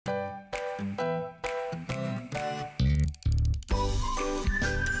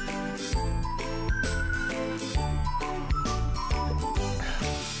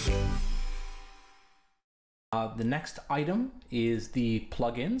The next item is the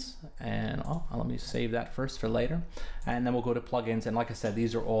plugins, and let me save that first for later, and then we'll go to plugins. And like I said,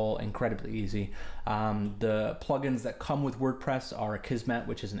 these are all incredibly easy. The plugins that come with WordPress are Akismet,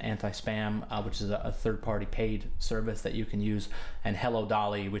 which is an anti-spam, which is a third-party paid service that you can use, and Hello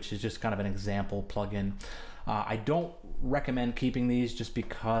Dolly, which is just kind of an example plugin. I don't recommend keeping these just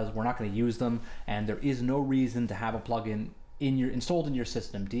because we're not going to use them, and there is no reason to have a plugin installed in your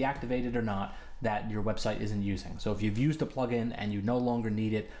system, deactivated or not, that your website isn't using. So if you've used a plugin and you no longer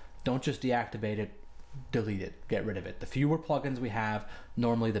need it, don't just deactivate it, delete it, get rid of it. The fewer plugins we have,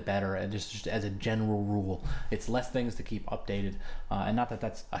 normally the better, and just as a general rule. It's less things to keep updated, and not that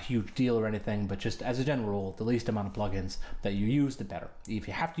that's a huge deal or anything, but just as a general rule, the least amount of plugins that you use, the better. If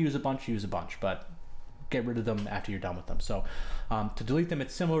you have to use a bunch, but get rid of them after you're done with them. So to delete them,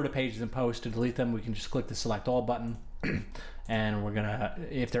 it's similar to Pages and Posts. To delete them, we can just click the Select All button, and we're gonna,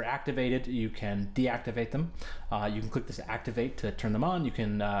 if they're activated, you can deactivate them. You can click this Activate to turn them on. You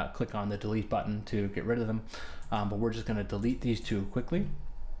can click on the Delete button to get rid of them, but we're just gonna delete these two quickly.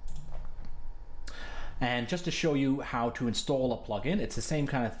 And just to show you how to install a plugin, it's the same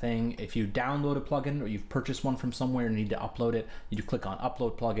kind of thing. If you download a plugin or you've purchased one from somewhere and need to upload it, you click on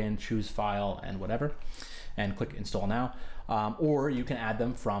Upload Plugin, choose File and whatever, and click Install Now. Or you can add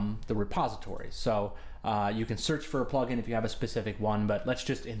them from the repository. So you can search for a plugin if you have a specific one, but let's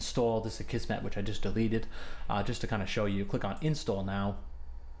just install this Akismet, which I just deleted, just to kind of show you. Click on Install Now.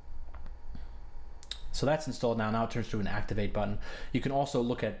 So that's installed now. Now it turns to an Activate button. You can also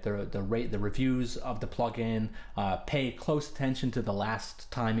look at the reviews of the plugin, pay close attention to the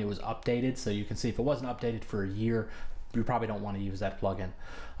last time it was updated. So you can see if it wasn't updated for a year, you probably don't want to use that plugin.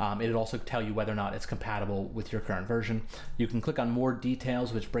 It'll also tell you whether or not it's compatible with your current version. You can click on More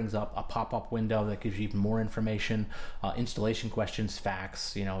Details, which brings up a pop-up window that gives you even more information, installation questions,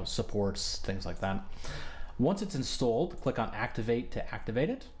 facts, supports, things like that. Once it's installed, click on Activate to activate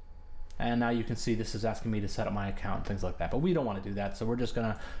it. And now you can see this is asking me to set up my account and things like that, but we don't want to do that. So we're just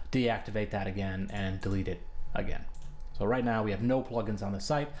gonna deactivate that again and delete it again. So right now we have no plugins on the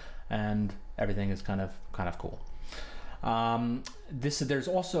site and everything is kind of cool. There's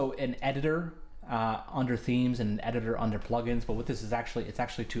also an editor under themes and an editor under plugins, but what this is actually, it's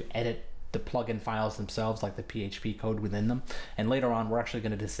actually to edit the plugin files themselves, like the PHP code within them. And later on, we're actually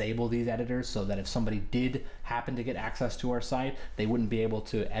going to disable these editors so that if somebody did happen to get access to our site, they wouldn't be able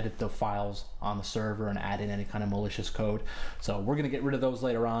to edit the files on the server and add in any kind of malicious code. So we're going to get rid of those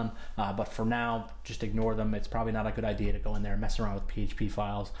later on, but for now, just ignore them. It's probably not a good idea to go in there and mess around with PHP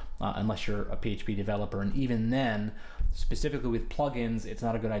files unless you're a PHP developer. And even then, specifically with plugins, it's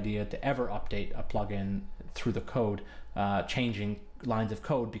not a good idea to ever update a plugin through the code, changing lines of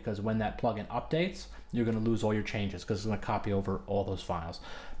code, because when that plugin updates, you're going to lose all your changes because it's going to copy over all those files.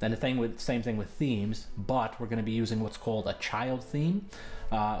 Then same thing with themes, but we're going to be using what's called a child theme,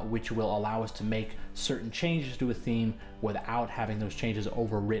 which will allow us to make certain changes to a theme without having those changes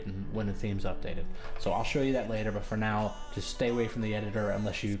overwritten when the theme's updated. So I'll show you that later, but for now, just stay away from the editor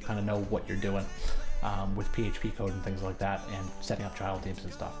unless you kind of know what you're doing with PHP code and things like that and setting up child themes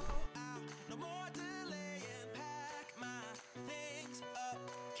and stuff.